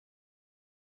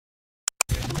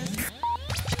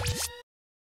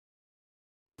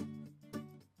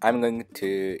I'm going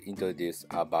to introduce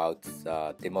about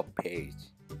the demo page.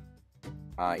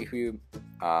 If you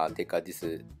take this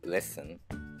lesson,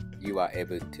 you are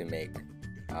able to make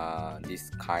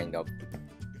this kind of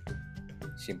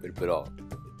simple blog,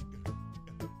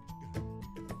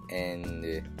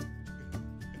 and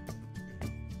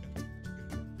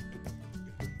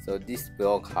so this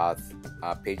blog has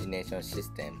a pagination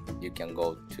system. You can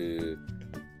go to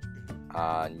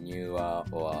newer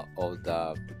or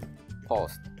older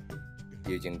post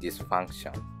using this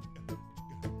function.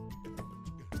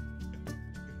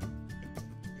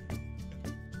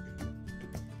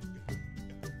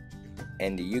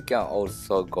 And you can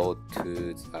also go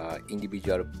to the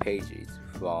individual pages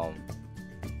from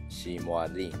see more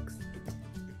links.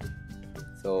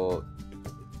 So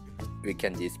we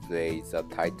can display the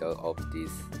title of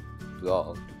this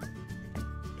blog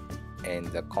and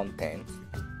the content,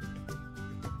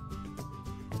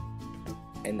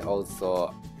 and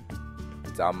also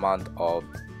the amount of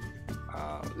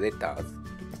letters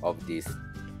of this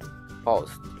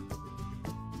post.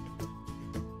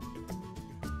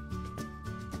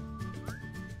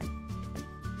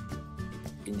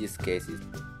 In this case,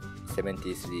 it's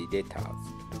 73 letters.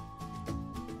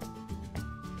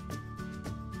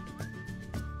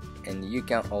 And you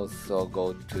can also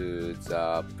go to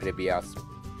the previous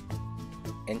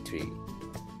entry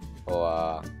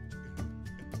or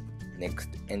next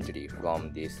entry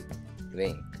from this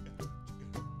link.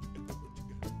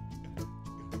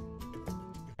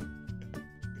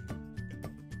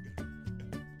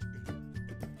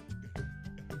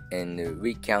 And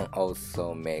we can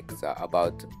also make the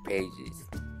about pages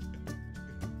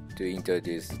to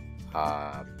introduce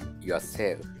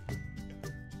yourself.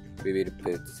 We will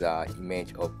put the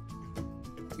image of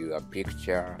your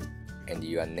picture and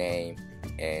your name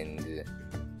and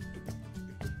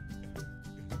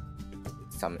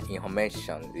some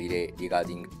information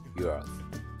regarding yours.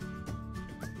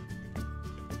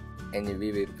 And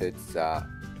we will put the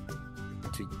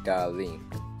Twitter link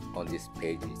on these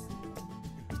pages.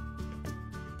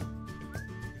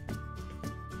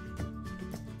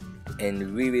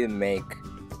 And we will make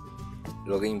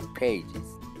login pages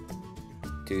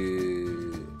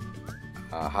to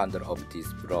handle of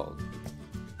this blog.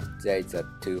 There is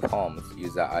two forms,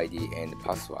 user ID and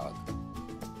password.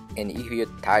 And if you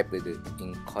type the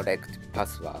incorrect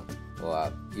password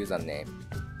or username,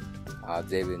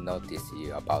 they will notice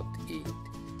you about it.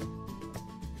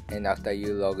 And after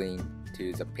you log in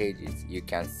to the pages, you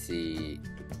can see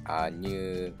a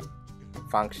new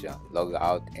function, log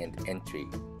out and entry.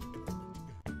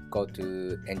 Go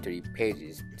to entry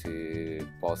pages to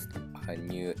post a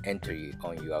new entry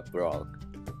on your blog.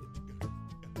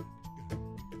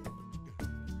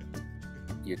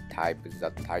 You type the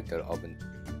title of an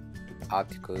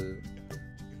article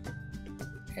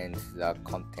and the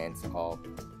contents of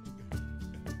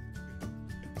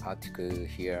article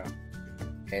here,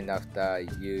 and after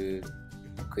you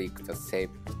click the save,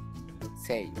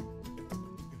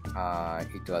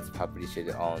 it was published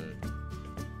on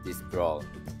this blog.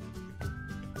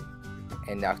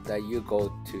 And after you go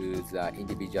to the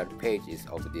individual pages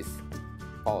of this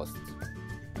post,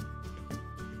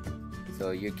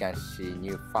 so you can see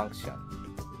new function.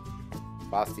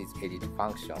 First is edit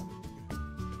function.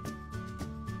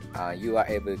 You are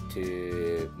able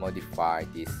to modify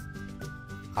this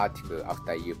article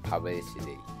after you publish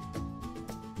it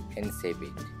and save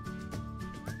it.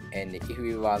 And if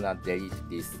you wanna delete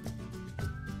this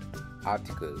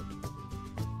article,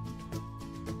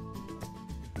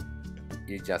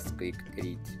 you just click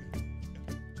delete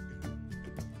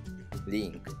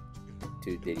link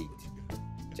to delete.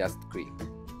 Just click.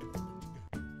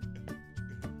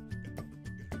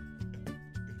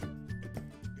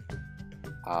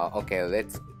 Okay,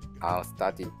 let's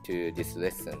start it to this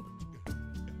lesson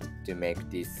to make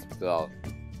this blog.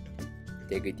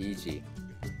 Take it easy.